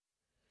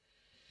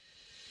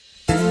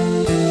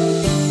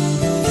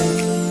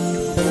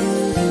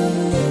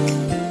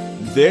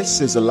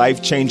This is a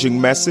life-changing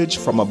message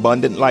from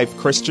Abundant Life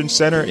Christian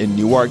Center in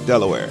Newark,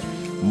 Delaware.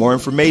 More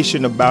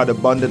information about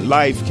Abundant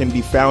Life can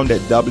be found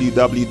at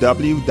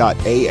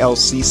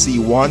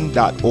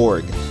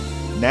www.alcc1.org.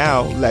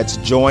 Now, let's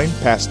join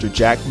Pastor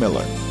Jack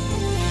Miller.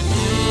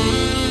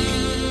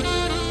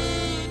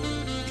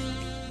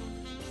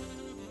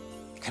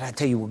 Can I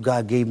tell you what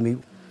God gave me?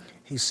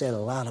 He said a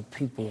lot of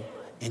people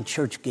in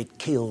church get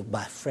killed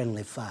by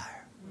friendly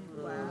fire.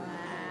 Wow.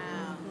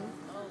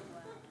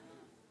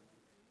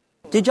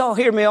 Did y'all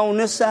hear me on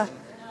this side?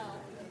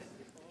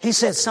 He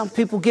said some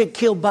people get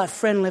killed by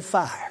friendly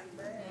fire.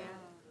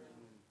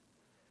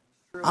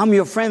 I'm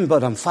your friend,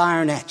 but I'm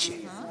firing at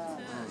you.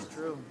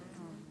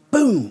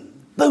 Boom,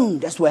 boom.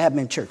 That's what happened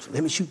in church.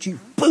 Let me shoot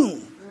you.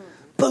 Boom,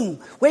 boom.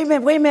 Wait a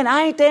minute.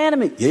 I ain't the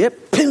enemy.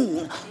 Yep,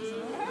 boom.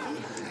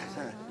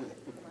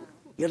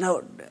 You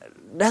know,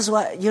 that's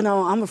why,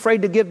 I'm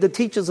afraid to give the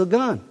teachers a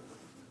gun.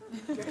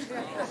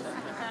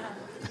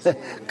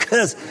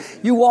 Because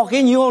you walk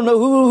in, you don't know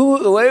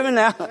who, wait a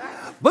minute now.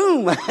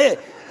 Boom.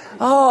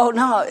 Oh,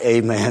 no.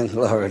 Amen.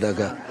 Glory to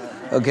God.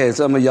 Okay,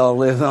 some of y'all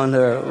live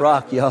under a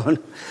rock, y'all.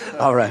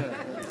 All right.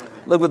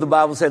 Look what the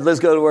Bible said.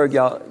 Let's go to work,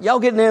 y'all. Y'all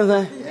getting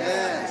anything?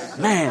 Yes.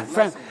 Man,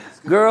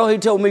 girl, he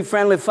told me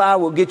friendly fire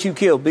will get you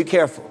killed. Be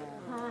careful.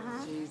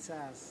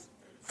 Jesus.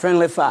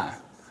 Friendly fire.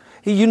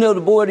 You know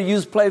the boy that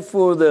used to play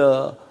for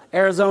the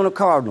Arizona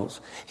Cardinals.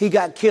 He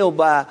got killed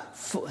by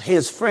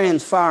his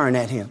friends firing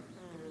at him,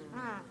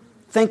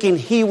 thinking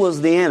he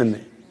was the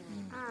enemy.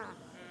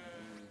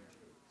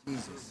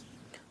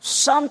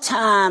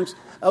 Sometimes,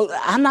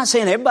 I'm not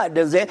saying everybody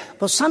does that,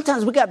 but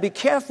sometimes we got to be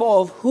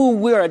careful of who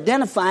we're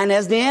identifying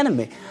as the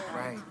enemy.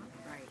 Right.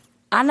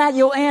 I'm not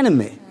your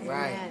enemy.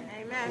 Right.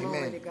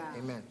 Amen.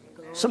 Amen.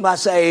 Somebody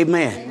say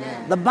amen.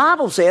 Amen. The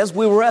Bible says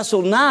we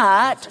wrestle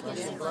not.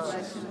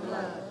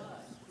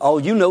 Oh,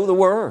 you know the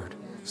word.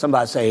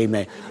 Somebody say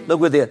amen. Look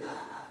with this.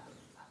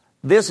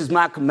 This is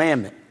my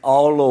commandment.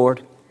 Oh,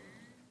 Lord.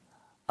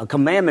 A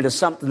commandment is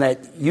something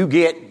that you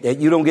get, that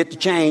you don't get to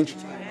change.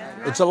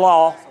 It's a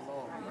law.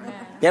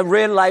 That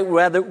red light,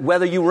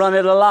 whether you run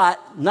it or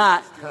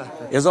not,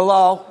 is a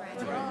law.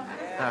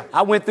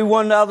 I went through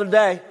one the other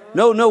day.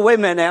 No, wait a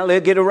minute now.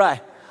 Let's get it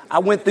right. I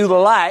went through the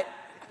light.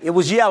 It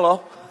was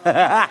yellow.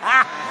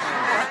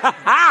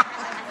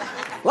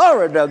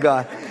 Glory to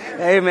God.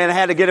 Amen. I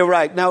had to get it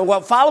right.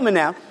 Now, follow me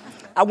now.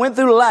 I went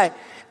through the light.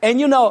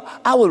 And,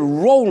 I was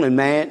rolling,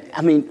 man.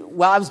 I mean,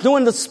 I was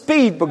doing the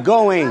speed, but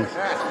going.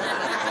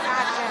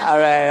 All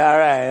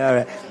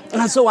right.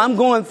 And so I'm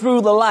going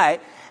through the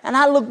light. And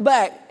I looked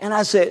back and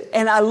I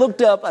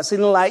looked up. I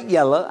seen the light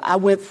yellow. I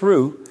went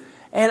through.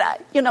 And,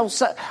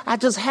 so I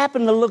just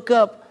happened to look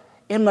up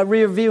in my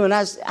rear view and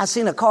I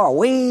seen a car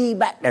way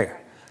back there.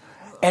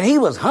 And he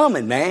was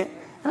humming, man.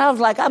 And I was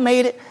like, I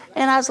made it.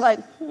 And I was like,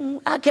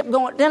 I kept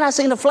going. Then I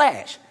seen a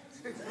flash.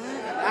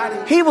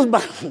 He was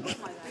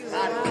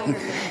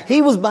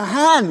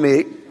behind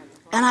me.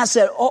 And I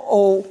said,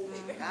 uh-oh.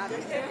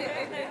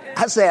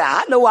 I said,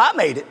 I know I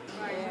made it.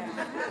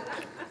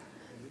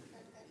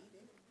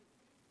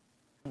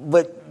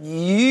 But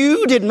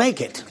you didn't make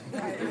it.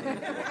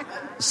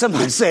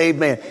 Somebody say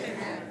amen.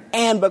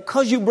 And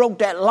because you broke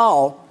that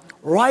law,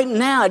 right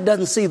now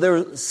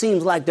it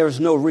seems like there's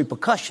no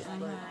repercussion.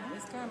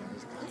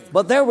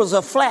 But there was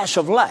a flash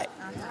of light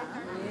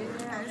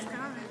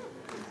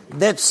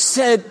that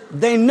said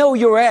they know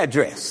your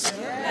address.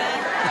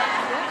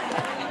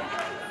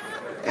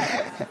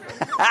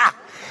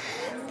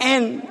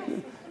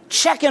 And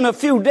check in a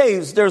few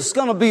days, there's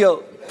going to be a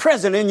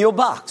present in your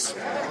box.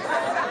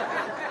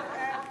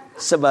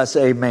 Somebody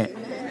say amen.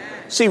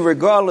 See,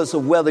 regardless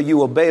of whether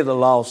you obey the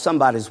law,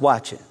 somebody's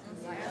watching.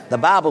 The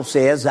Bible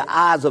says the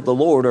eyes of the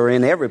Lord are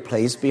in every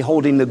place,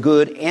 beholding the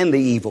good and the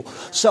evil.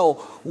 So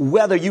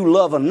whether you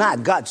love or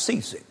not, God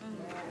sees it.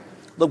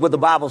 Look what the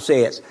Bible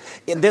says.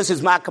 And this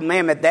is my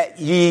commandment, that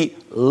ye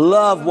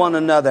love one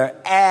another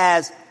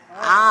as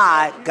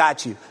I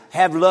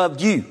have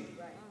loved you.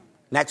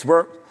 Next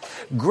verse.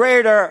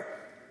 Greater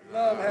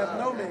love hath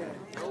no man.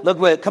 Look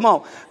with it. Come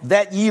on.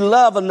 That ye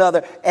love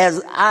another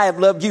as I have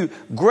loved you.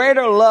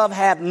 Greater love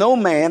hath no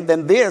man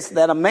than this,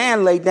 that a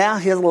man lay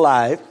down his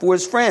life for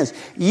his friends.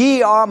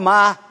 Ye are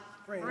my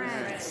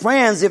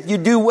friends if you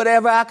do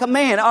whatever I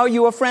command. Are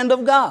you a friend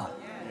of God?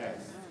 Yes.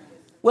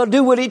 Well,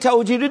 do what he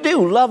told you to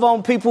do. Love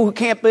on people who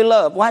can't be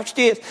loved. Watch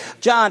this.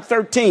 John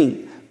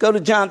 13. Go to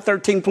John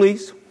 13,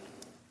 please.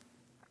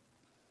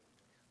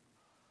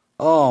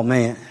 Oh,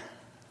 man.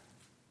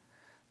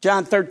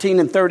 John 13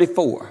 and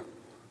 34.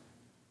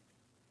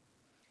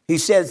 He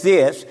says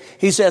this.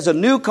 He says, a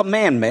new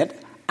commandment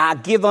I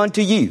give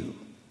unto you,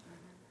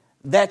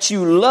 that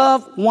you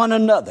love one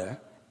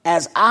another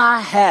as I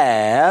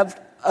have,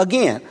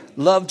 again,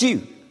 loved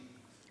you.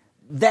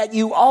 That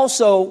you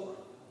also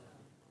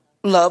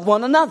love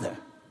one another.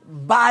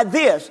 By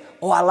this,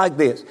 oh, I like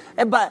this.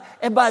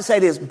 Everybody say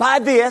this. By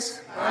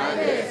this,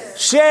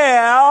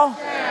 shall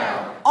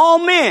all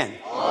men.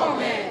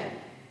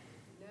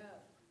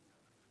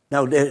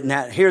 Now,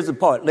 here's the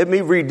part. Let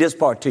me read this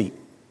part to you.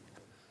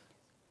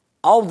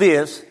 All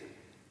this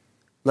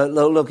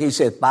Look, he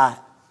says, by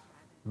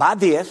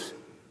this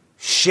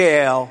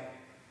shall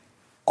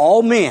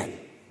all men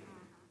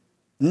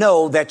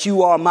know that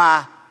you are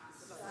my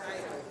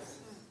disciples.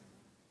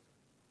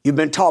 You've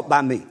been taught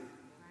by me.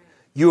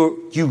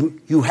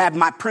 You have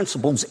my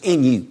principles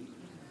in you.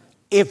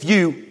 If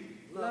you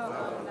love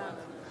one another.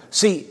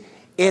 See,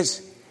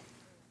 it's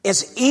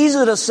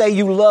easy to say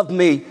you love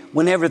me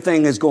when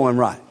everything is going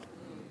right.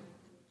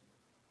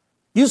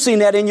 You've seen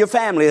that in your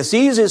family. It's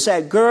easy to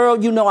say,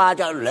 girl, you know I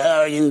just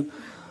love you.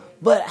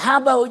 But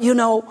how about, you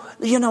know,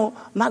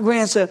 my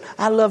grandson,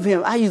 I love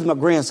him. I use my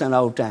grandson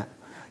all the time,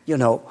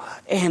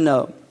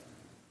 and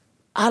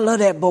I love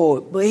that boy,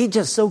 but he's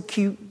just so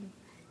cute.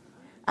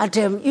 I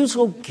tell him, you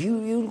so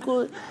cute, you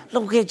good.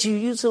 Look at you,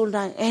 you so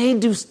nice. And he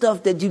do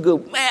stuff that you go,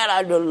 man,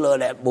 I just love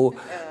that boy.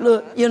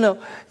 Look,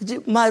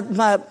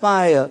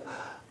 my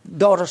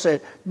daughter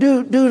said,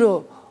 do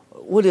the,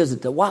 what is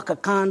it, the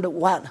Wakanda,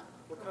 what?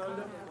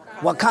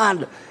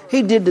 Wakanda.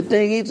 He did the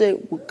thing, he said,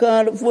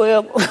 Wakanda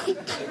forever.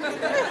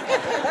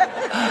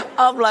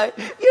 I'm like,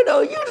 you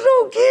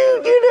so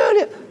cute,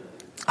 that.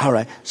 All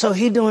right, so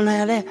he doing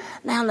that.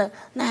 Now,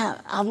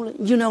 I'm,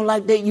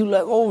 like that, you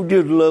like, oh,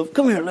 dear love,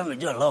 come here, let me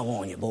just love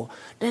on you, boy.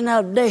 Then the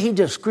other day, he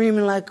just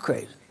screaming like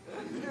crazy.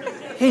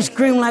 He's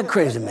screaming like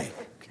crazy, man.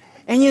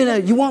 And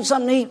you want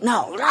something to eat?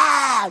 No.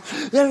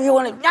 You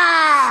want it?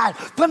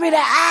 Put me there.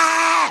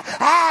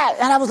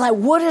 And I was like,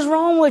 what is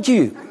wrong with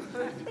you?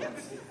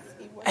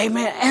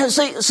 Amen. And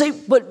see,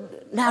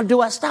 but now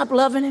do I stop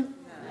loving him?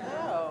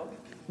 No.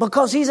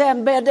 Because he's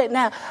having a bad day.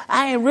 Now,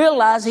 I ain't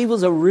realized he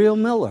was a real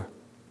Miller.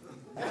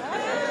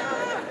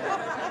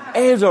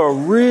 He's a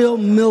real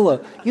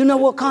Miller. You know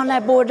what calmed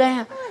that boy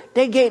down?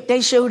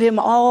 They showed him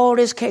all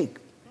this cake.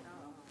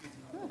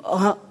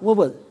 What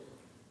was it?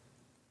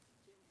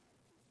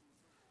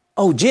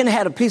 Oh, Jen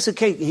had a piece of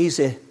cake, and he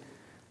said,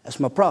 that's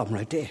my problem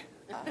right there.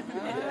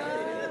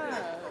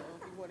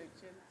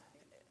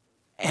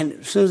 And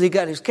as soon as he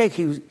got his cake,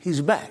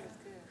 he's back.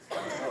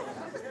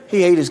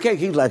 He ate his cake.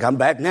 He was like, I'm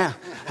back now.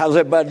 How's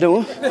everybody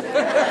doing?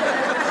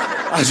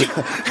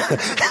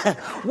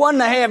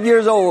 1.5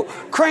 years old,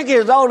 cranky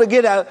as all to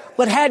get out,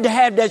 but had to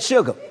have that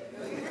sugar.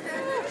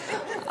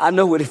 I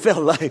know what it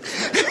felt like.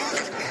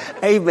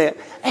 Amen.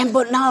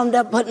 But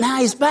now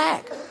he's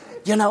back.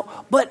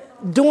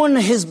 But during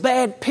his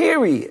bad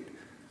period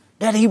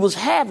that he was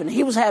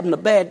having a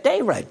bad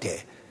day right there.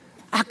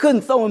 I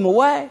couldn't throw him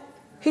away.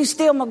 He's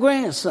still my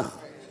grandson.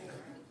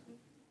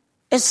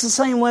 It's the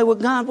same way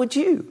with God with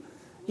you.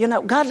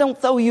 God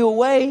don't throw you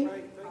away.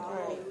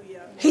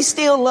 He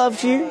still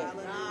loves you.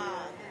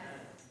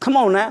 Come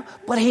on now.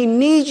 But he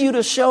needs you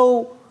to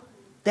show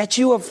that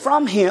you are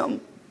from him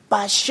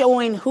by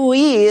showing who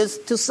he is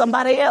to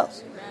somebody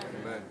else.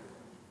 Amen.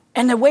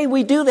 And the way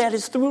we do that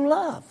is through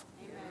love.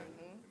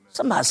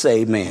 Somebody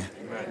say amen.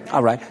 Amen.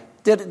 All right.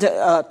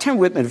 Turn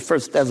with me to 1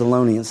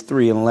 Thessalonians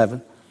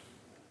 3:11.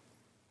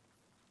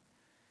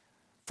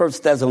 1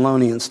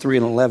 Thessalonians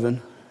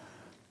 3:11.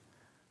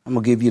 I'm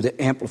going to give you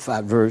the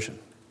Amplified version.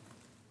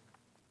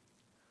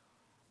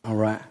 All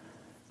right.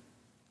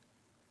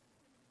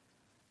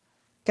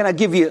 Can I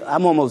give you,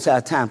 I'm almost out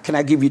of time. Can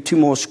I give you 2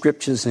 more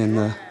scriptures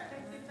and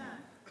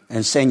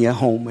send you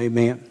home?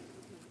 Amen.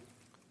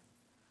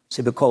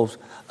 See, because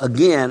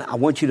again, I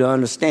want you to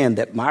understand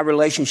that my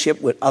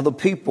relationship with other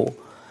people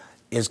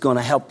is going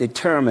to help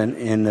determine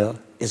and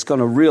it's going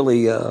to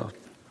really,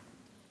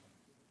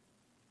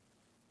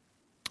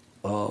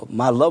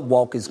 my love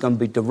walk is going to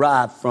be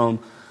derived from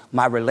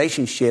my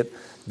relationship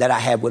that I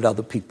have with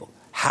other people,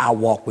 how I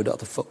walk with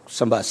other folks.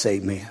 Somebody say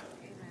amen. Amen.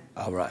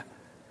 All right.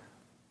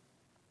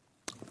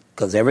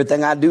 Because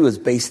everything I do is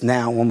based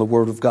now on the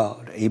Word of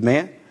God.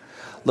 Amen.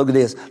 Look at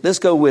this. Let's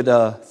go with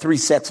 3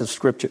 sets of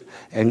scripture,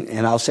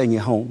 and I'll send you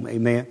home.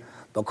 Amen.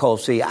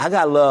 Because, see, I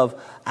got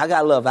love. I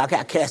got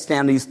to cast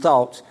down these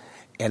thoughts,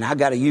 and I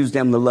got to use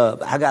them to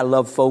love. I got to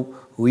love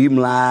folk who even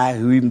lie,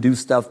 who even do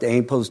stuff they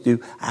ain't supposed to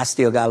do. I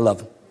still got to love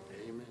them.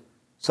 Amen.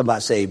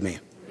 Somebody say amen.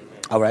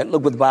 All right,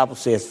 look what the Bible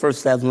says. 1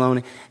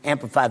 Thessalonians,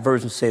 Amplified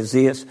Version says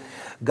this.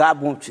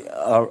 God wants you,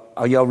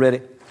 are y'all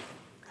ready?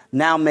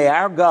 Now may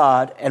our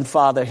God and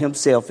Father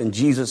himself and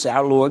Jesus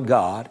our Lord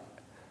God,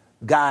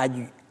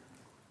 guide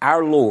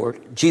our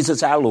Lord,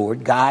 Jesus our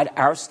Lord, guide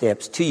our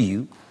steps to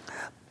you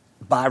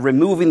by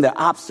removing the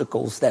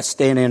obstacles that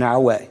stand in our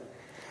way.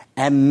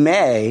 And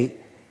may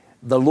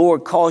the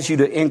Lord cause you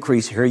to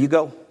increase. Here you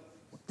go.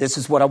 This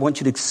is what I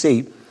want you to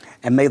see.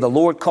 And may the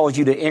Lord cause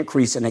you to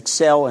increase and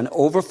excel and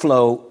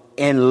overflow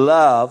in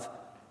love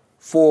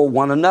for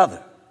one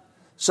another.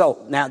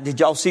 So now, did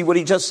y'all see what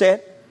he just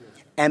said?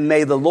 And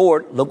may the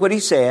Lord, look what he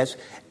says,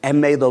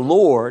 and may the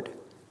Lord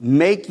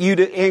make you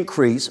to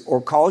increase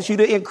or cause you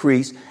to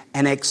increase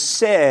and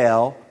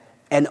excel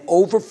and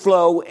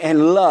overflow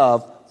in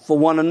love for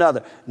one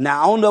another.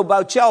 Now, I don't know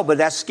about y'all, but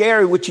that's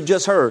scary what you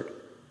just heard.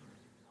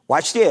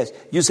 Watch this.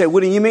 You say,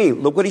 what do you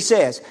mean? Look what he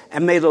says.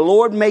 And may the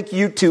Lord make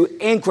you to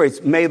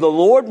increase. May the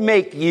Lord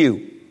make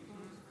you.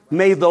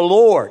 May the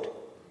Lord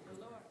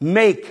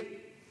make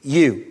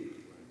you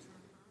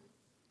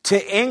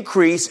to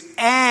increase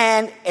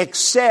and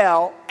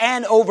excel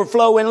and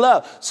overflow in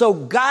love. So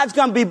God's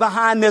going to be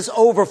behind this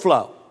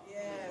overflow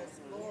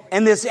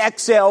and this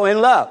excel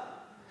in love.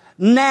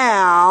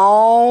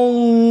 Now,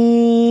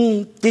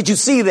 did you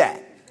see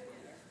that?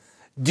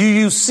 Do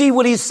you see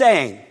what he's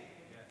saying?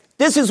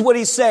 This is what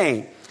he's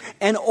saying.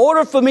 In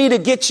order for me to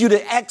get you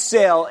to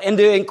excel and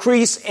to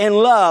increase in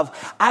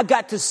love, I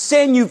got to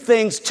send you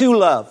things to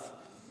love.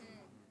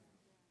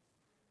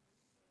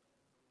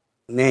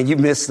 Man, you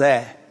missed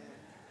that.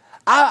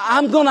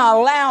 I'm going to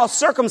allow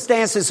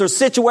circumstances or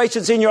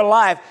situations in your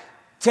life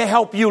to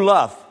help you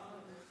love.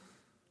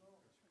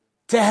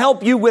 To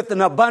help you with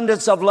an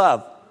abundance of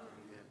love.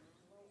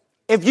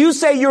 If you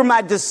say you're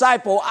my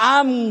disciple,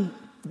 I'm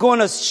going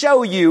to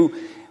show you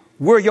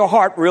where your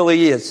heart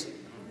really is.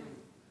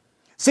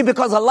 See,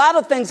 because a lot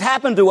of things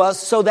happen to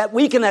us so that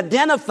we can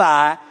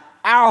identify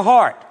our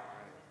heart.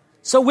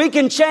 So we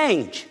can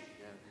change.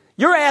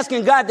 You're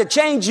asking God to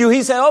change you.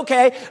 He said,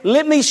 okay,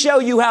 let me show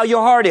you how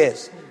your heart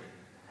is.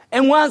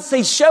 And once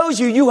he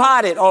shows you, you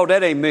hide it. Oh,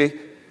 that ain't me.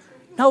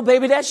 No,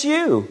 baby, that's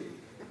you.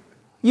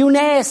 You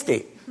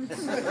nasty.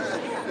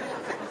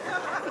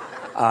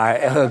 All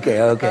right,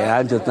 okay.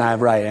 I'm just not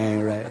right. I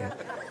ain't right.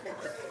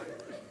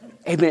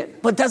 Amen.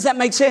 But does that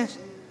make sense?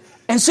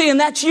 And see, and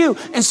that's you.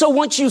 And so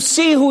once you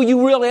see who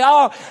you really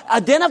are,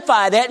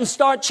 identify that and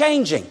start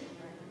changing.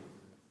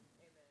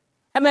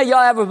 How many of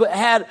y'all ever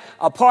had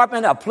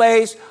apartment, a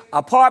place,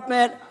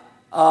 apartment,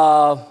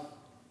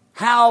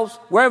 house,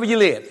 wherever you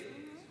live?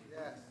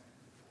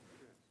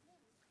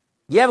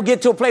 You ever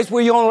get to a place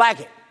where you don't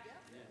like it?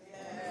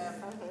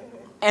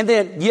 And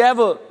then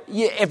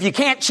if you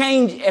can't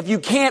change, if you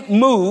can't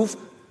move,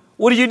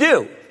 what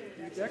do?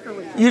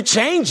 You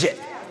change it.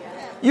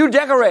 You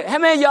decorate. How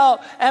many of y'all,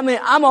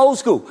 I'm old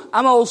school.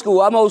 My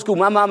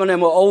mama and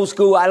them were old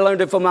school. I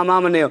learned it from my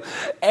mama and them.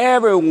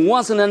 Every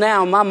once in a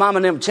while, my mama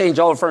and them change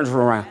all the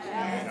furniture around.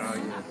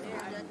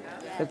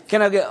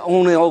 Can I get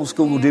only old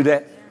school will do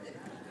that?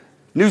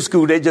 New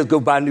school, they just go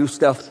buy new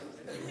stuff.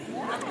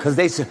 Because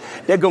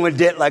they're going in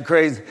debt like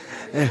crazy.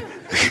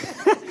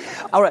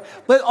 All right.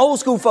 But old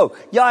school folk,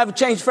 y'all ever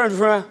change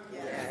furniture around?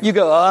 You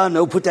go, oh,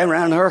 no, put that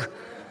around her.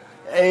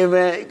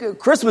 Amen.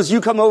 Christmas,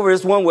 you come over,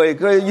 it's one way.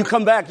 You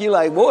come back, you're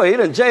like, boy, he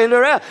done changed it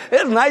around.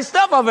 There's nice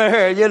stuff over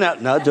here. You know,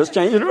 no, just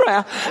change it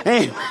around.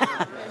 Amen.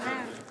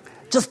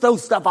 Just throw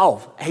stuff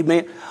off.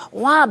 Amen.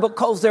 Why?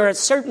 Because there are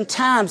certain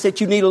times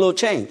that you need a little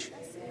change.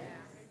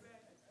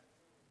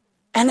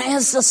 And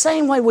it's the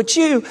same way with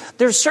you.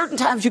 There's certain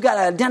times you got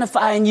to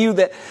identify in you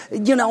that,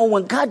 you know,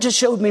 when God just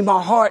showed me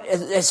my heart,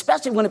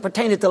 especially when it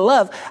pertained to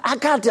love, I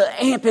got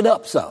to amp it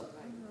up some.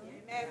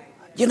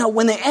 You know,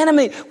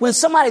 when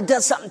somebody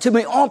does something to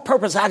me on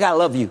purpose, I got to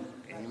love you.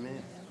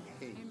 Amen.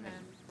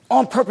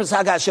 On purpose,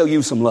 I got to show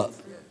you some love.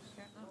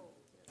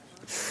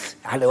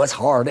 I know it's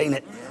hard, ain't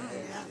it?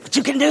 But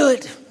you can do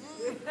it.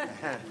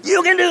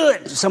 You can do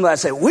it. Somebody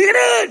say, we can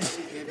do it.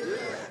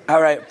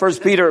 All right, 1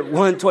 Peter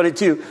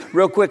 1:22.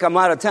 Real quick, I'm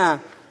out of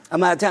time.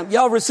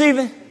 Y'all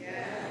receiving?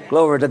 Yeah.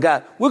 Glory to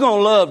God. We're going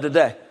to love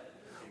today.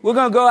 We're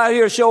going to go out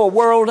here and show a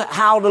world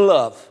how to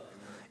love.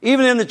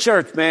 Even in the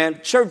church, man.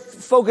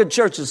 Folk in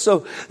churches,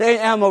 so they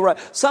am all right.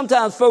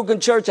 Sometimes folk in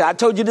church, I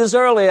told you this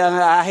earlier,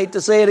 I hate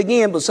to say it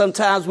again, but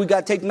sometimes we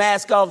got to take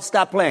masks off and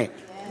stop playing.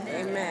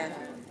 Amen.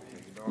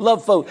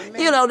 Love folk.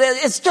 Amen. You know,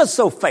 it's just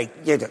so fake.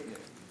 You know.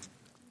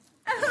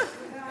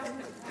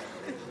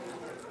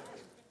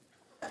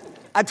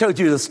 I told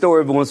you the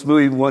story once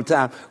one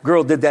time.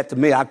 Girl did that to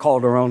me. I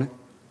called her on it.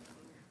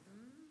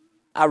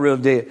 I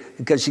really did.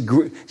 Because she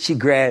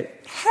grabbed,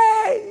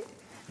 hey.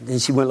 And then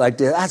she went like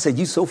this. I said,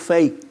 you so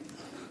fake.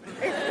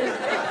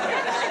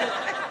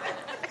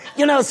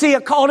 You know, see, I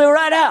called her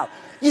right out.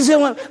 You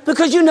see,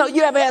 because you know,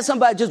 you ever had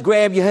somebody just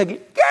grab you, hug you.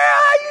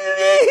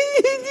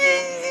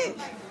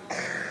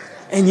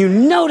 And you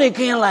know they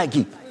can't like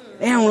you.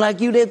 They don't like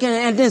you. They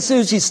can't. And then as soon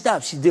as she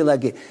stopped, she did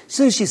like it. As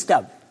soon as she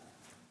stopped,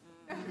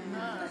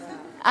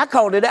 I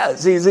called it out.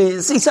 See,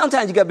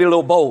 sometimes you got to be a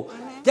little bold.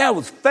 That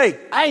was fake.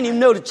 I didn't even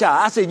know the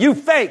child. I said, you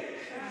fake.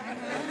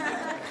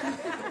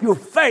 You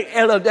fake.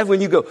 And that's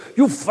when you go,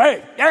 you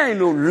fake. There ain't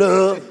no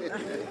love.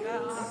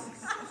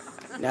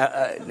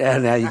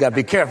 Now you got to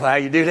be careful how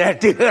you do that,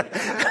 too.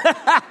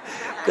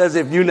 Because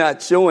if you're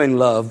not showing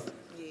love,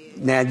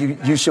 now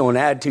you showing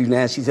attitude.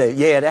 Now she said,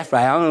 yeah, that's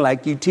right. I don't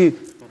like you, too.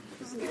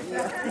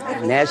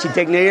 Now she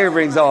taking the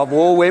earrings off.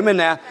 Oh, wait a minute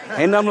now.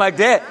 Ain't nothing like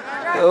that.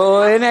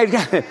 Oh,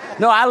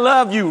 no, I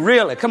love you,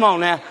 really. Come on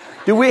now.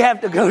 Do we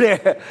have to go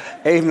there?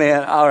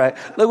 Amen. All right.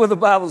 Look what the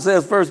Bible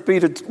says, 1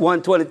 Peter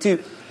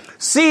 1:22.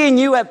 Seeing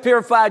you have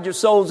purified your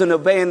souls in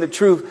obeying the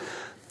truth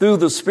through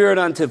the Spirit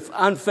unto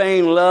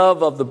unfeigned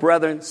love of the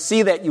brethren,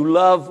 see that you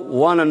love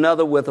one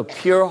another with a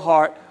pure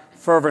heart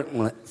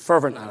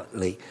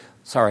fervently.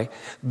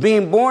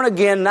 Being born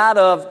again, not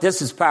of,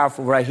 this is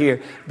powerful right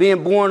here,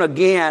 being born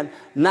again,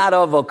 not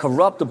of a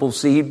corruptible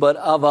seed, but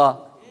of a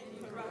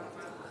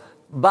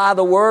by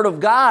the word of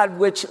God,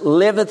 which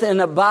liveth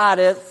and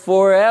abideth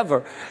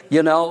forever.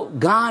 You know,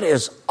 God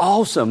is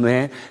awesome,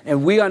 man.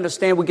 And we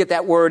understand, we get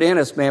that word in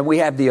us, man. We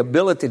have the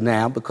ability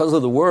now, because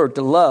of the word,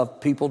 to love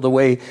people the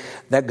way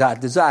that God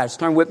desires.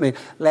 Turn with me,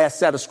 last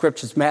set of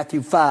scriptures,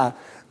 Matthew 5.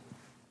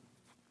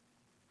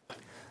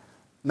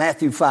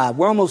 Matthew 5.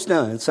 We're almost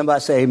done.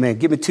 Somebody say amen.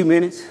 Give me 2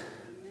 minutes.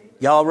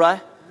 Y'all all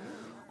right?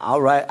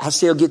 All right. I'll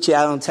still get you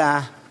out on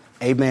time.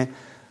 Amen.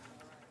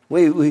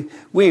 We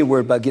ain't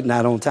worried about getting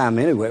out on time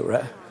anyway,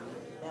 right?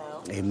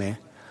 No. Amen.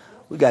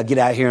 We got to get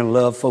out here and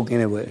love folk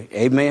anyway.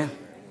 Amen.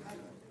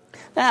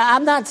 Now,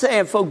 I'm not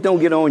saying folk don't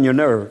get on your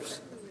nerves.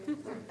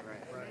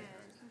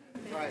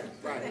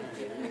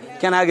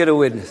 Can I get a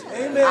witness?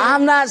 Amen.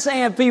 I'm not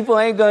saying people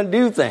ain't going to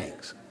do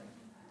things.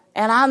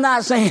 And I'm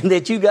not saying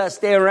that you got to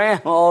stay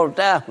around all the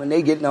time when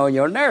they getting on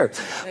your nerves.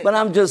 But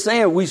I'm just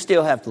saying we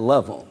still have to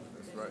love them.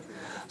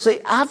 See,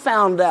 I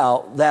found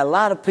out that a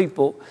lot of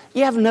people,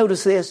 you ever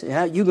notice this?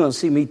 You're going to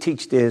see me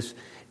teach this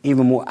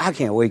even more. I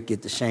can't wait to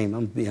get to shame.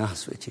 I'm going to be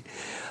honest with you.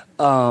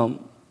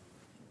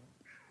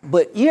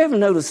 But you ever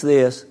notice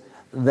this,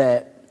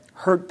 that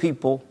hurt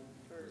people?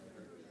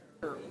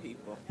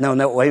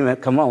 No, wait a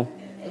minute. Come on.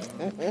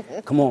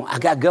 Come on. I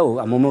got to go.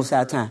 I'm almost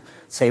out of time.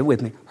 Say it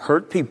with me.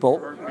 Hurt people.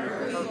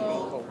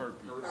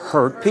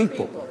 Hurt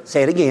people.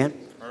 Say it again.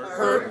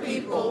 Hurt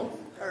people.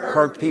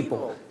 Hurt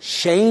people.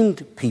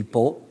 Shamed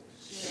people.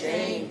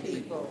 Shame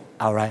people.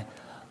 All right.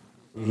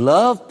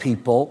 Love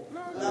people.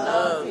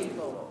 Love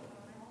people.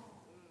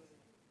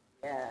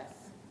 Yes.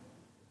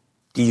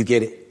 Do you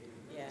get it?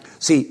 Yes.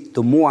 See,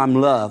 the more I'm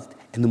loved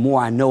and the more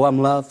I know I'm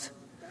loved,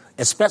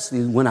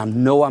 especially when I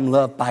know I'm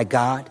loved by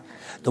God,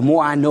 the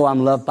more I know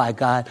I'm loved by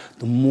God,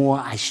 the more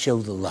I show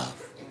the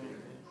love.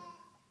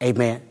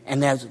 Amen.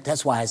 And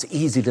that's why it's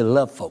easy to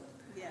love folk.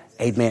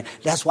 Amen.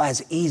 That's why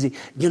it's easy.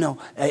 You know,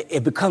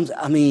 it becomes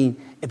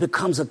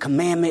a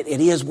commandment. It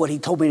is what he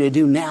told me to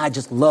do. Now I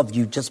just love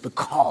you just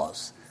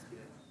because.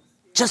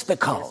 Just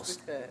because.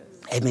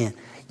 Amen.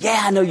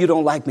 Yeah, I know you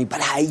don't like me,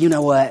 but you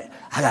know what?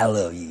 I got to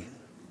love you.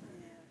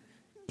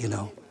 You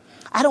know,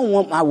 I don't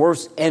want my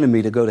worst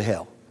enemy to go to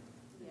hell.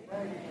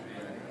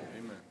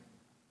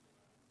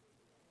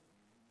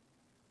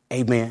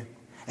 Amen.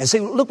 And see,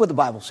 look what the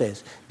Bible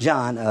says.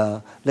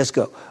 John, let's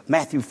go.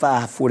 Matthew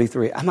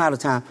 5:43. I'm out of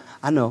time.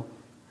 I know.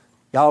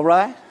 Y'all all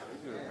right?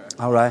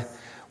 All right.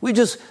 We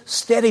just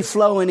steady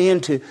flowing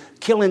into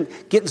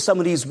getting some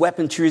of these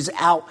weaponries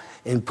out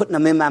and putting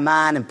them in my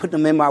mind and putting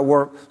them in my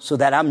work so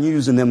that I'm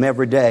using them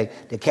every day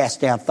to cast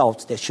down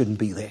thoughts that shouldn't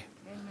be there.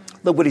 Amen.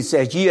 Look what he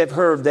says. Ye have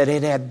heard that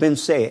it hath been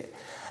said,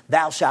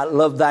 thou shalt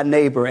love thy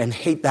neighbor and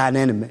hate thine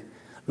enemy.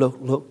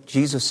 Look,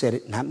 Jesus said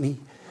it, not me.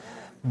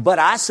 But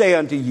I say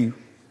unto you,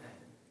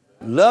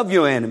 love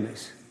your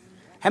enemies.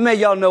 How many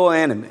of y'all know an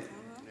enemy?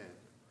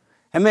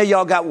 How many of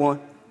y'all got one?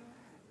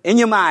 In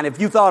your mind,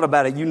 if you thought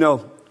about it, you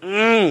know,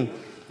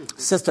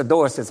 Sister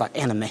Doris is our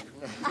enemy.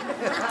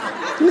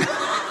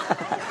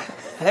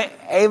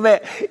 Amen.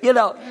 You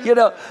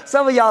know,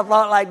 some of y'all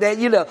thought like that.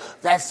 You know,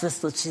 that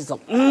sister, she's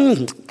like,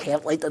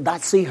 can't wait to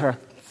not see her.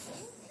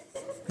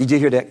 Did you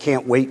hear that?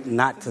 Can't wait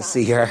not to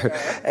see her.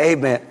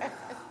 Amen.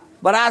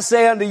 But I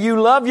say unto you,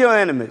 love your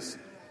enemies.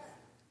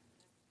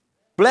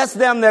 Bless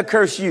them that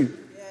curse you.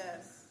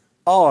 Yes.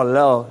 Oh,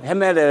 Lord. How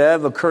many that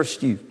ever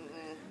cursed you?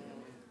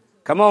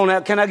 Come on now.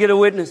 Can I get a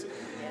witness?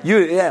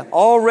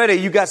 Already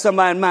you got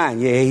somebody in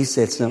mind. Yeah, he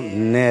said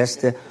something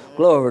nasty.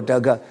 Glory to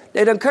God.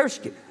 They done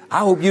cursed you. I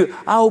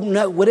hope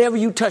not, whatever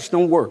you touch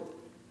don't work.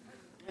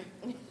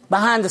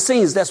 Behind the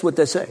scenes, that's what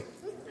they say.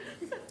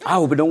 I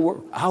hope it don't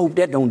work. I hope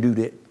that don't do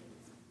that.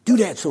 Do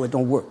that so it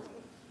don't work.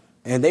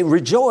 And they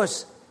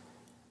rejoice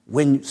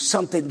when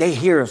they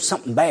hear of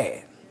something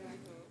bad.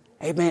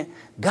 Amen.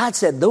 God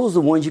said those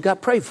are the ones you got to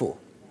pray for.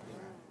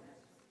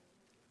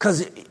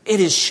 Because it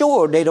is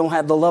sure they don't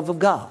have the love of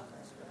God.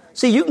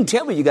 See, you can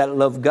tell me you got the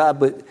love of God,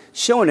 but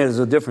showing it is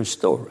a different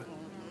story.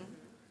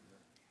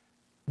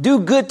 Do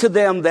good to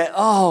them that,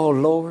 oh,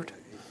 Lord.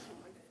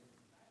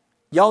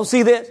 Y'all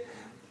see this?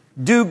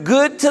 Do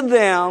good to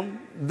them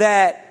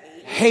that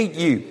hate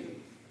you.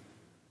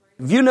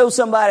 If you know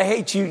somebody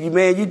hates you,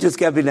 man, you just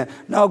got to be there.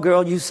 No,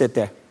 girl, you sit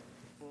there.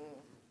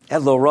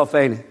 That's a little rough,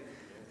 ain't it?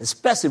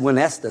 Especially when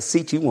that's the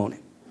seat you wanted.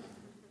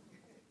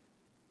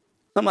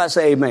 Somebody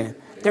say amen.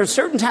 There are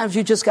certain times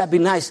you just got to be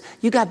nice.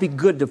 You got to be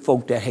good to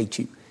folk that hate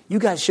you. You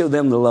got to show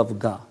them the love of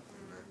God.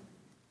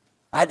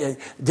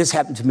 This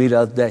happened to me the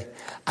other day.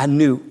 I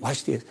knew,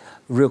 watch this,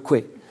 real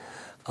quick.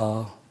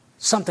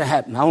 Something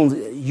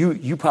happened.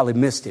 You probably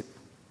missed it.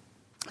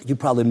 You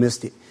probably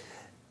missed it.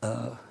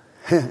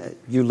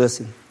 You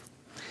listen.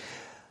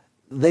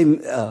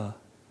 I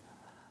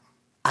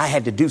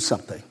had to do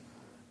something.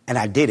 And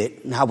I did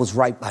it, and I was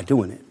right by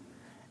doing it.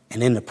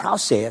 And in the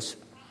process,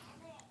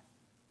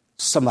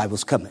 somebody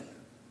was coming.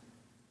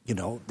 You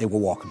know, they were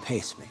walking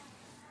past me,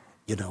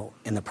 you know,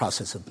 in the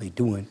process of me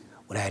doing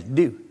what I had to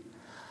do.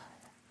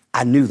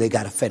 I knew they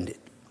got offended.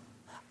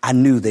 I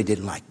knew they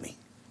didn't like me.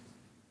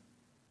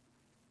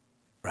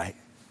 Right?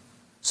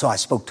 So I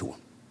spoke to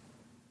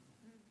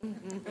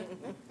them.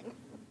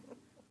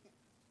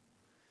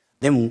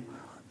 Then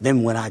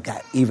when I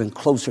got even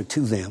closer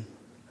to them,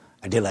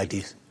 I did like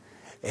this.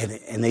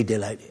 And they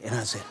did like this. And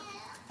I said,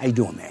 how you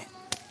doing, man?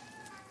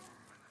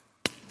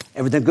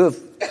 Everything good?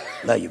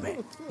 Love you,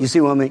 man. You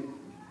see what I mean?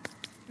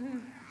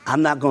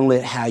 I'm not going to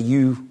let how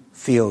you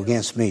feel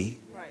against me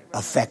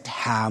affect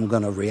how I'm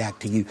going to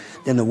react to you.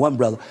 Then the one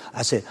brother,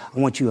 I said, I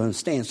want you to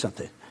understand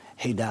something.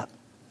 Hey, Doc,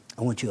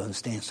 I want you to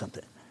understand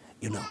something.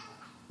 You know,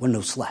 we're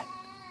no slack.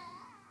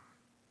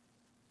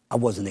 I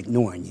wasn't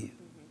ignoring you.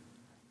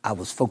 I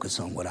was focused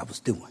on what I was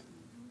doing.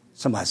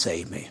 Somebody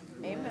say amen.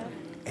 Amen.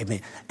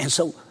 Amen. And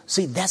so,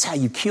 see, that's how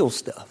you kill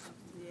stuff.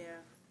 Yeah.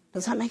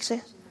 Does that make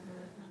sense?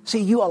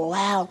 See,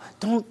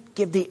 don't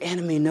give the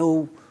enemy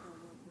no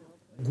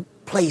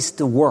place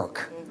to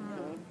work.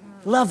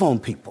 Love on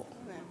people.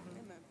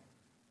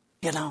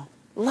 You know,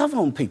 love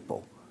on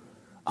people.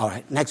 All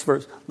right, next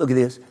verse. Look at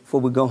this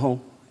before we go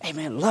home.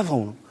 Amen. Love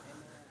on them.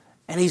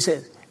 And he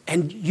says,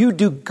 and you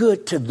do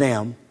good to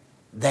them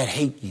that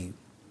hate you.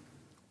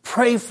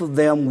 Pray for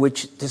them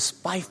which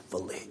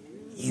despitefully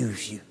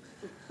use you.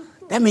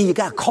 That means you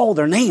got to call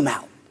their name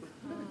out.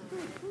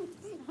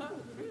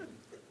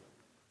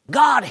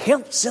 God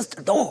help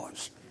Sister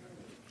Doris.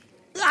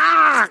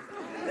 Ah!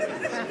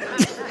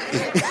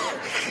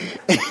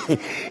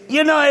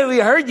 You know, we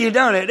heard you,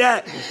 don't it?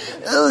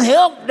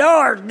 Help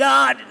Doris,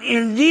 God,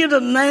 in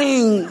Jesus'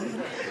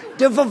 name,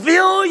 to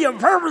fulfill your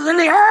purpose in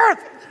the earth.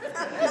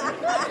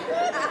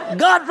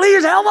 God,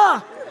 please help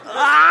her.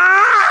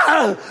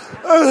 Ah!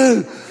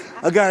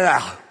 I got it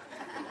out.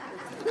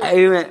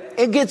 Amen.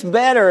 It gets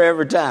better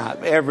every time,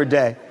 every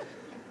day.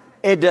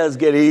 It does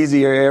get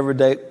easier every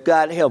day.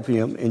 God help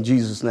him in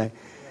Jesus' name.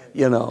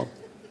 You know,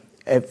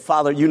 and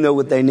Father, you know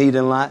what they need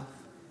in life.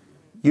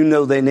 You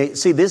know they need.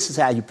 See, this is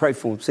how you pray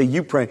for them. See,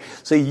 you pray.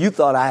 See, you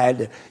thought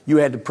you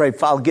had to pray,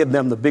 Father, give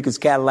them the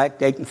biggest Cadillac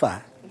they can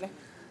find.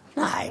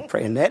 No, I ain't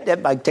praying that.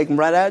 That might take them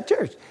right out of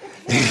church.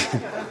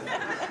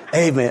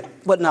 Amen.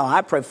 But no,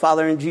 I pray,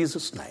 Father, in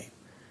Jesus' name,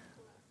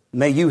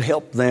 may you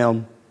help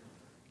them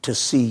to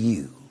see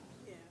you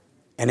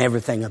and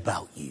everything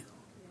about you.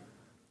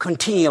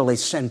 Continually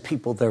send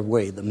people their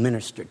way to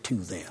minister to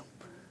them,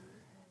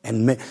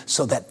 and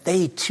so that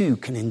they too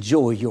can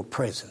enjoy your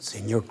presence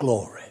and your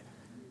glory.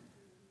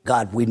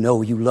 God, we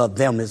know you love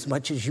them as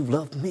much as you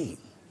love me.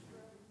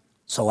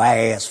 So I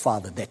ask,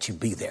 Father, that you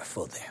be there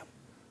for them.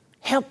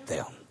 Help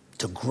them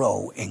to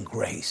grow in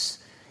grace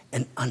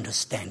and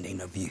understanding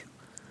of you.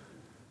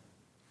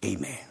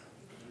 Amen.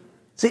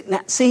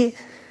 See,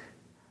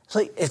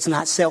 it's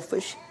not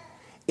selfish.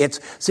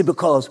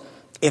 Because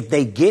if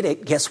they get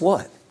it, guess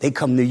what? They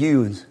come to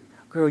you and,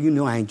 girl, you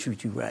know I ain't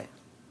treat you right.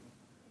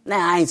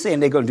 Now, I ain't saying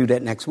they're going to do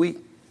that next week.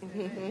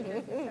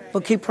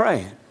 But keep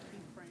praying.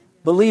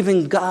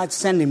 Believing God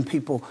sending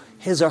people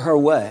his or her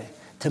way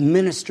to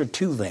minister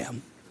to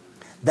them,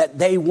 that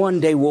they one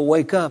day will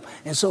wake up.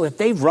 And so if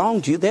they've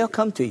wronged you, they'll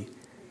come to you.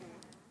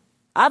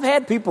 I've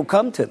had people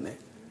come to me.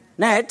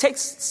 Now,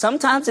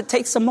 sometimes it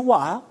takes them a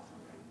while.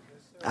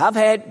 I've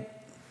had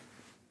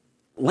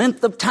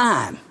length of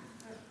time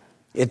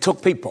it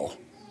took people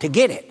to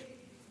get it.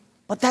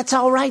 But that's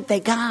all right. They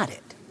got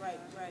it. Right.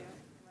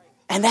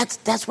 And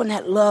that's when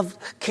that love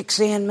kicks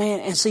in,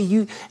 man. And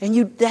see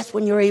that's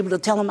when you're able to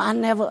tell them, I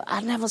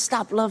never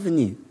stopped loving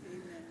you. Amen.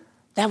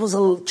 That was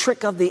a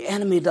trick of the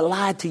enemy to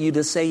lie to you,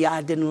 to say, yeah,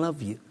 I didn't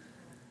love you.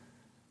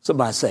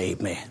 Somebody say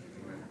amen.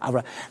 All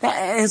right.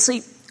 And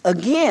see,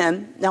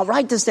 again, now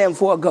write this down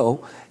before I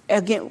go.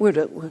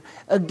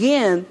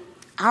 Again,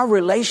 our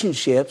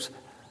relationships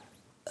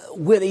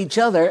with each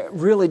other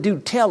really do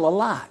tell a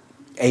lot.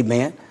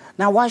 Amen.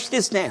 Now watch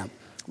this now.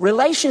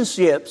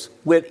 Relationships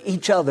with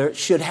each other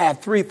should have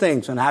three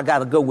things, and I got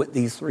to go with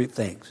these three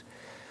things.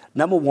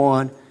 Number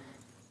one,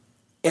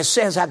 it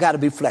says I got to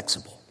be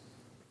flexible.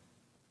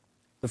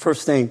 The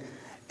first thing,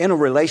 in a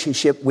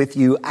relationship with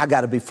you, I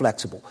got to be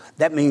flexible.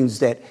 That means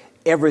that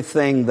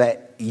everything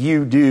that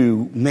you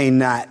do may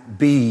not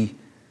be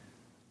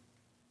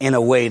in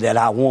a way that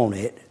I want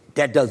it.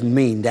 That doesn't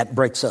mean that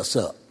breaks us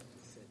up.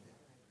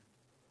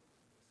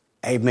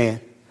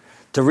 Amen.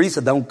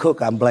 Teresa don't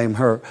cook, I blame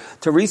her.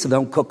 Teresa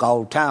don't cook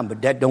all the time, but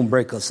that don't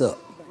break us up.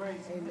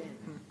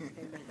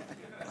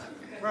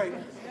 Right.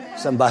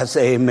 Somebody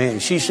say amen.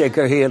 She shake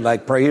her head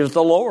like, praise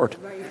the Lord.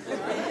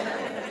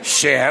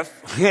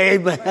 Chef.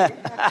 Amen.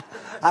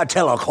 I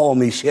tell her, call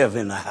me chef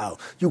in the house.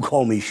 You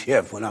call me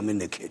chef when I'm in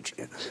the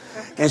kitchen.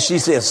 And she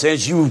says,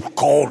 since you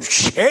called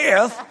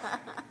chef,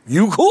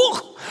 you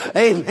cook.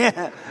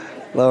 Amen.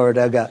 Lord,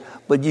 I got.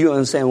 But you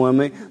understand what I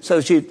mean? So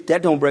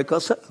that don't break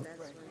us up.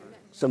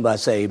 Somebody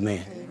say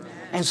amen.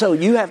 And so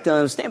you have to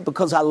understand,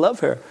 because I love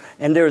her.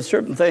 And there are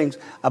certain things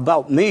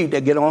about me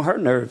that get on her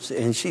nerves.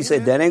 And she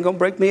said, that ain't going to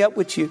break me up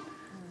with you.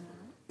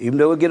 Even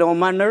though it get on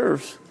my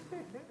nerves.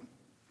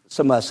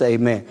 Somebody say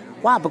amen.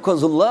 Why?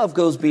 Because the love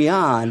goes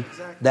beyond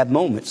that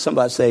moment.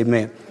 Somebody say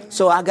amen.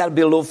 So I got to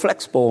be a little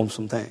flexible on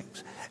some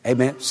things.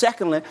 Amen.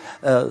 Secondly,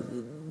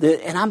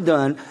 and I'm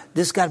done,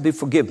 this got to be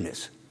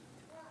forgiveness.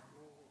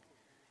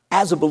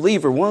 As a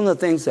believer, one of the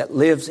things that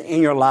lives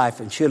in your life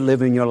and should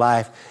live in your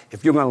life,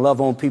 if you're going to love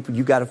on people,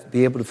 you got to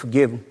be able to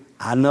forgive them.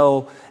 I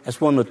know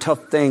that's one of the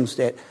tough things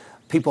that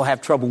people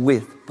have trouble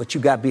with, but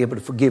you got to be able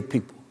to forgive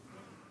people.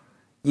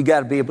 You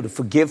got to be able to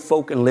forgive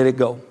folk and let it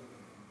go.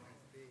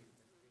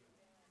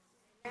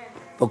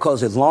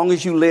 Because as long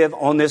as you live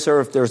on this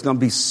earth, there's going to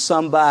be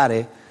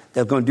somebody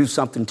that's going to do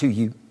something to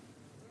you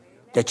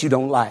that you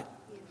don't like.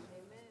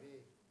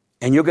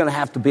 And you're going to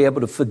have to be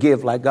able to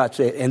forgive, like God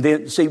said. And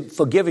then, see,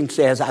 forgiving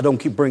says, I don't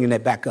keep bringing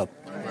that back up.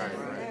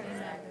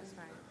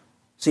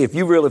 See, if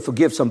you really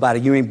forgive somebody,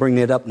 you ain't bringing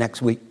it up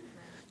next week.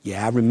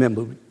 Yeah, I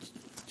remember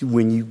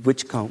when you,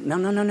 which come. No.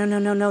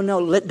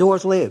 Let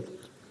Doris live.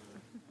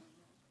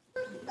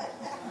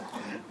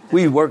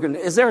 We working.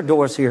 Is there a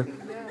Doris here?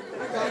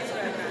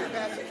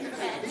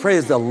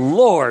 Praise the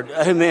Lord.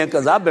 Amen.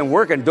 Because I've been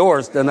working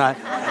Doris tonight.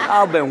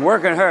 I've been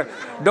working her.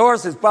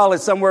 Doris is probably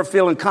somewhere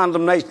feeling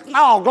condemnation.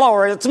 Oh,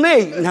 glory, it's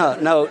me.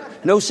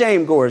 No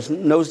shame, Doris.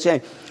 No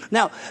shame.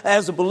 Now,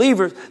 as a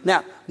believer,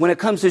 now, when it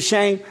comes to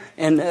shame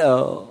and,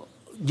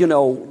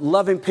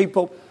 loving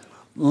people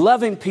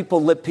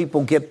let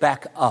people get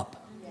back up.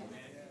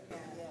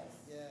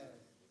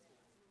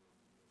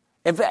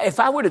 If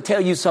I were to tell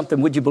you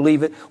something, would you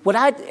believe it?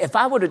 If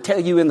I were to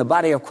tell you in the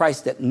body of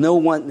Christ that no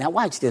one, now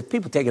watch this,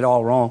 people take it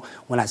all wrong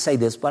when I say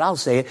this, but I'll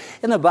say it.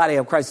 In the body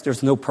of Christ,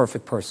 there's no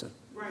perfect person.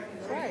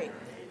 Right.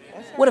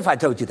 What if I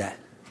told you that?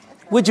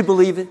 Would you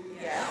believe it?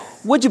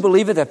 Yes. Would you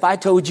believe it if I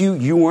told you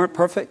you weren't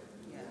perfect?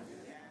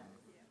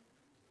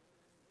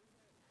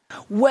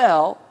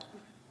 Well,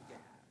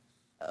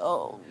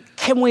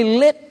 can we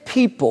let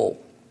people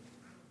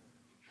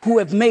who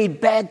have made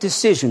bad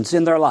decisions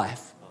in their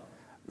life,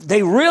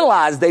 they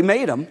realize they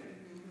made them,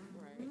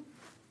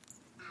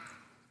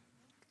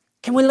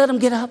 can we let them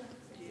get up?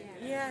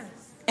 Yes.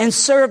 And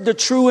serve the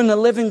true and the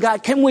living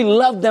God? Can we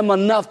love them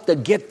enough to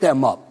get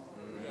them up?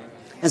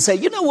 And say,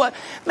 you know what?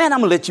 Man, I'm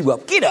going to let you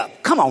up. Get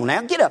up. Come on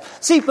now, get up.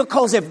 See,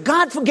 because if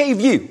God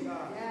forgave you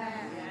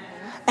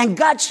and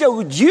God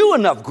showed you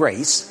enough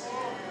grace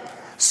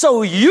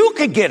so you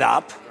could get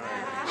up,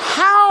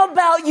 how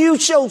about you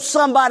show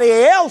somebody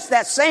else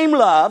that same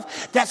love,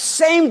 that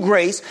same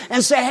grace,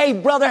 and say, hey,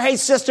 brother, hey,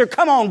 sister,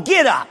 come on,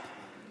 get up.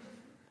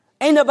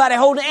 Ain't nobody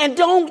holding, and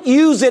don't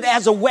use it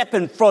as a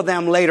weapon for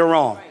them later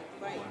on.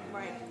 Right.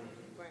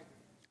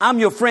 I'm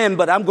your friend,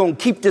 but I'm going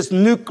to keep this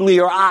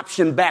nuclear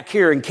option back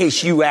here in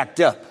case you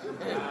act up.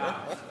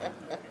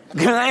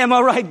 Am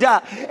I right,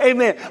 Doc?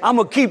 Amen. I'm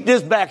going to keep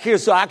this back here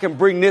so I can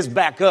bring this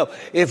back up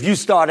if you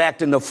start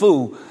acting the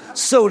fool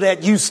so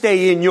that you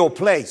stay in your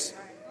place.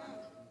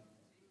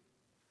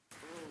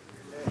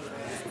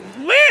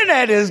 Man,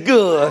 that is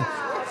good.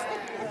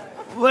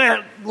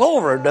 Well,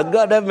 Lord, the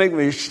God, that make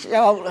me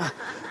shout.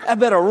 I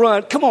better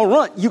run. Come on,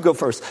 run. You go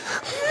first.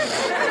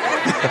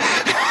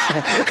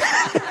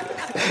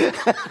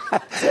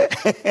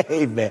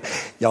 Amen.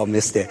 Y'all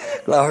missed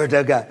that. Glory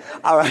to God.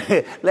 All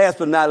right. Last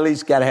but not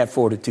least, got to have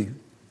fortitude.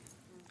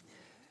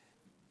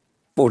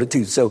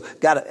 Fortitude. So,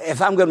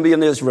 if I'm going to be in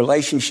these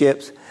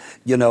relationships,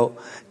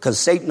 because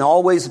Satan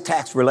always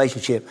attacks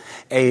relationship.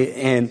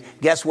 And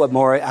guess what,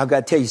 Maury? I've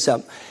got to tell you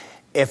something.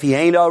 If he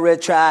ain't already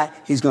tried,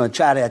 he's going to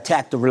try to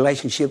attack the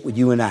relationship with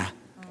you and I.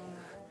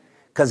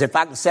 Because if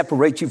I can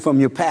separate you from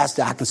your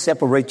pastor, I can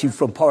separate you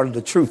from part of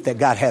the truth that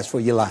God has for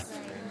your life.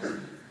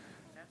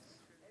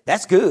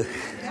 That's good.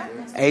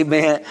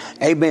 Amen.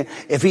 Amen.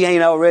 If he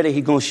ain't already,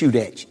 he's going to shoot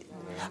at you.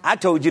 I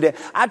told you that.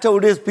 I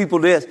told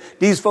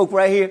these folk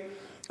right here,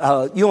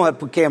 you don't have to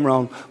put camera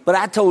on, but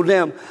I told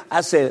them, I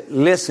said,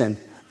 listen,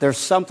 there's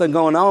something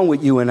going on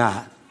with you and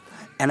I.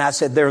 And I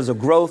said, there's a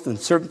growth and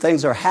certain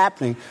things are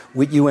happening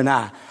with you and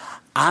I.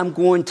 I'm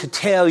going to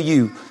tell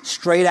you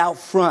straight out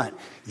front,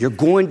 you're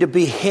going to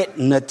be hit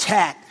and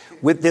attacked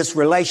with this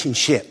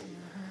relationship.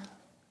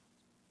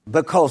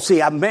 Because,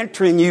 see, I'm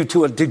mentoring you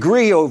to a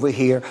degree over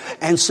here.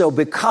 And so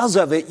because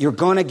of it, you're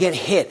going to get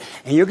hit.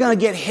 And you're going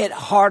to get hit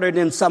harder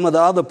than some of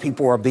the other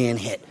people are being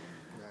hit.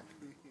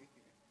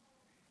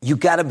 You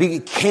got to be,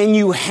 can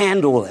you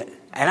handle it?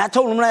 And I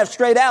told them that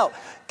straight out.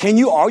 Are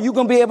you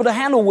going to be able to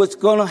handle what's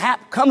going to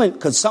happen coming?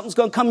 Because something's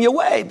going to come your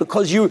way.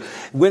 Because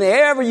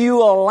whenever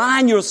you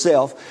align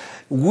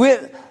yourself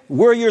with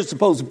where you're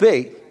supposed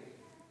to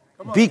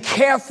be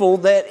careful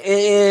that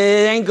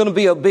it ain't going to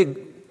be a big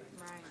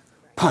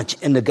punch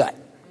in the gut.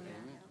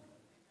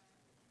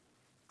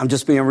 I'm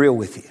just being real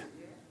with you.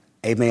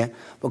 Amen.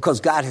 Because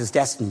God has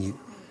destined you.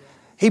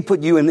 He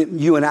put you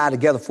and I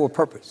together for a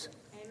purpose.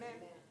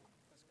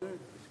 Amen.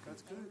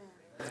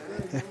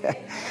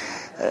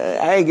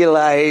 I ain't get a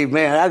lot of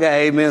amen. I got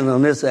amen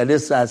on this side.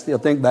 This side, still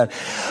think about it.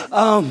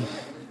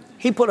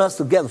 He put us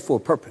together for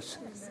a purpose.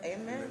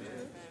 Amen.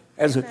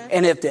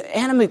 And if the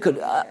enemy could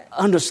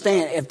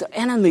understand, if the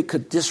enemy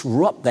could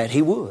disrupt that,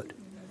 he would.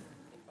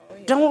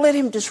 Don't let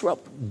him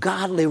disrupt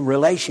godly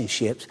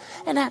relationships.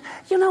 And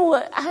you know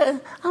what?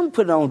 I'm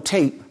putting on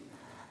tape.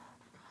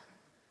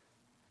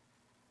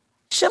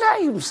 Should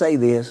I even say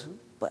this?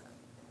 But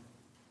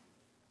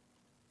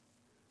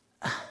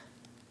I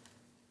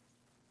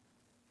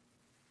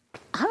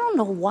don't don't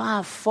know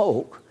why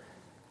folk,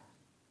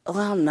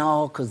 well,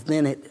 no, because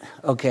then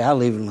okay, I'll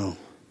leave it alone.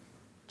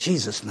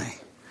 Jesus' name.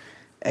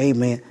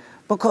 Amen.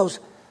 Because,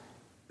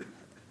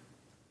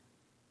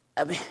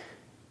 I mean,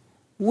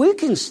 we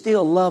can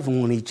still love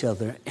on each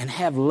other and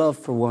have love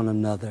for one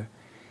another,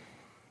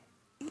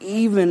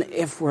 even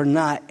if we're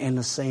not in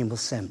the same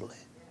assembly.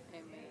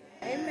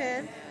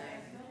 Amen.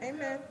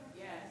 Amen.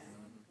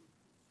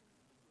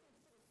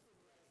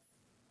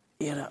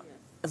 You know,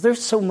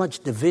 there's so much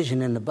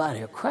division in the body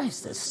of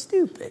Christ that's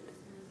stupid.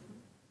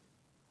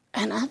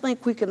 And I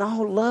think we can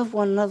all love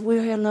one another.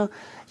 We're in and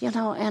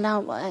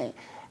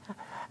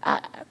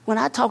when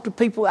I talk to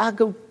people,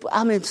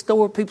 I'm in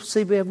store, people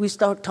see me, we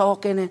start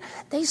talking, and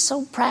they're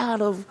so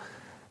proud of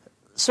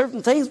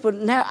certain things, but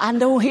now I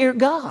don't hear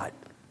God.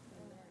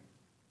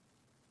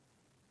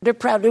 They're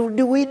proud.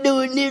 Do we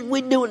doing this?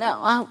 We doing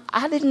that?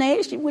 I didn't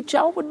ask you what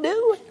y'all were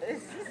doing.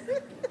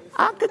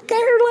 I could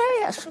care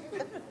less.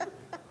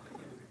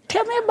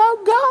 Tell me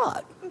about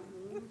God.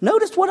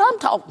 Notice what I'm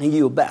talking to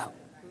you about.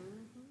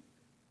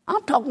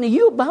 I'm talking to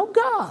you about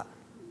God.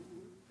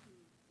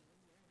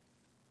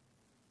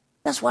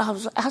 That's why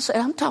I said,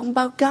 I'm talking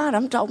about God.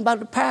 I'm talking about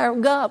the power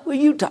of God. What are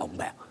you talking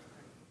about?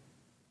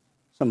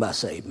 Somebody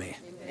say amen.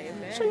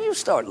 Amen. So you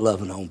start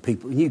loving on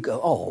people and you go,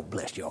 oh,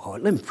 bless your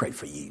heart. Let me pray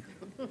for you.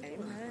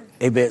 Amen.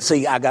 Amen.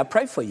 See, I got to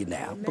pray for you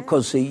now. Amen.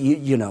 Because, see,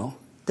 you know,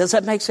 does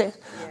that make sense?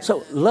 Yeah.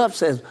 So love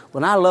says,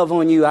 when I love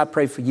on you, I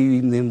pray for you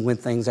even when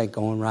things ain't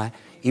going right,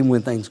 even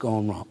when things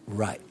going wrong,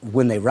 right.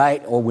 When they're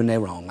right or when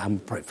they're wrong, I'm going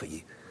to pray for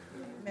you.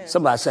 Amen.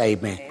 Somebody say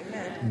amen.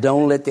 Amen.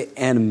 Don't let the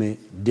enemy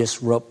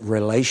disrupt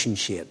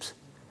relationships,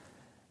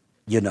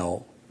 you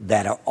know,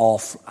 that are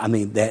off. I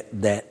mean,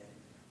 that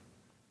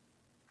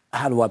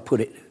how do I put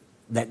it?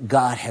 That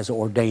God has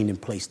ordained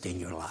and placed in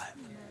your life.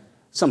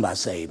 Somebody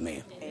say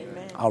amen.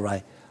 Amen. All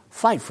right.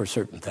 Fight for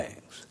certain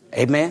things.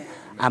 Amen.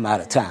 I'm out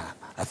of time.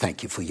 I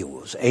thank you for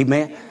yours.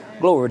 Amen. Amen.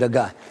 Glory to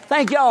God.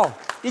 Thank y'all.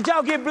 Did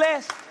y'all get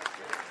blessed?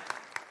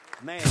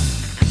 Man.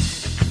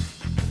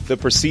 The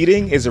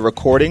proceeding is a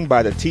recording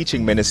by the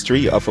teaching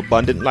ministry of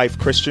Abundant Life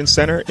Christian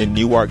Center in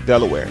Newark,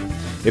 Delaware.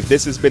 If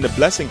this has been a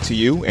blessing to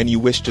you and you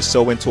wish to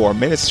sow into our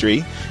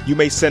ministry, you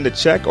may send a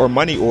check or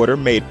money order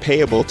made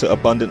payable to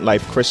Abundant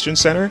Life Christian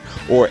Center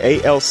or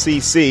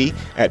ALCC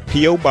at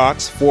P.O.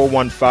 Box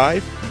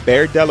 415,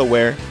 Bear,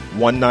 Delaware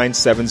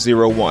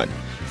 19701.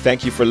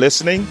 Thank you for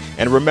listening,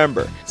 and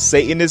remember,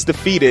 Satan is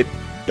defeated,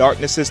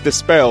 darkness is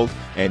dispelled,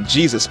 and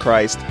Jesus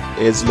Christ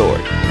is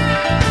Lord.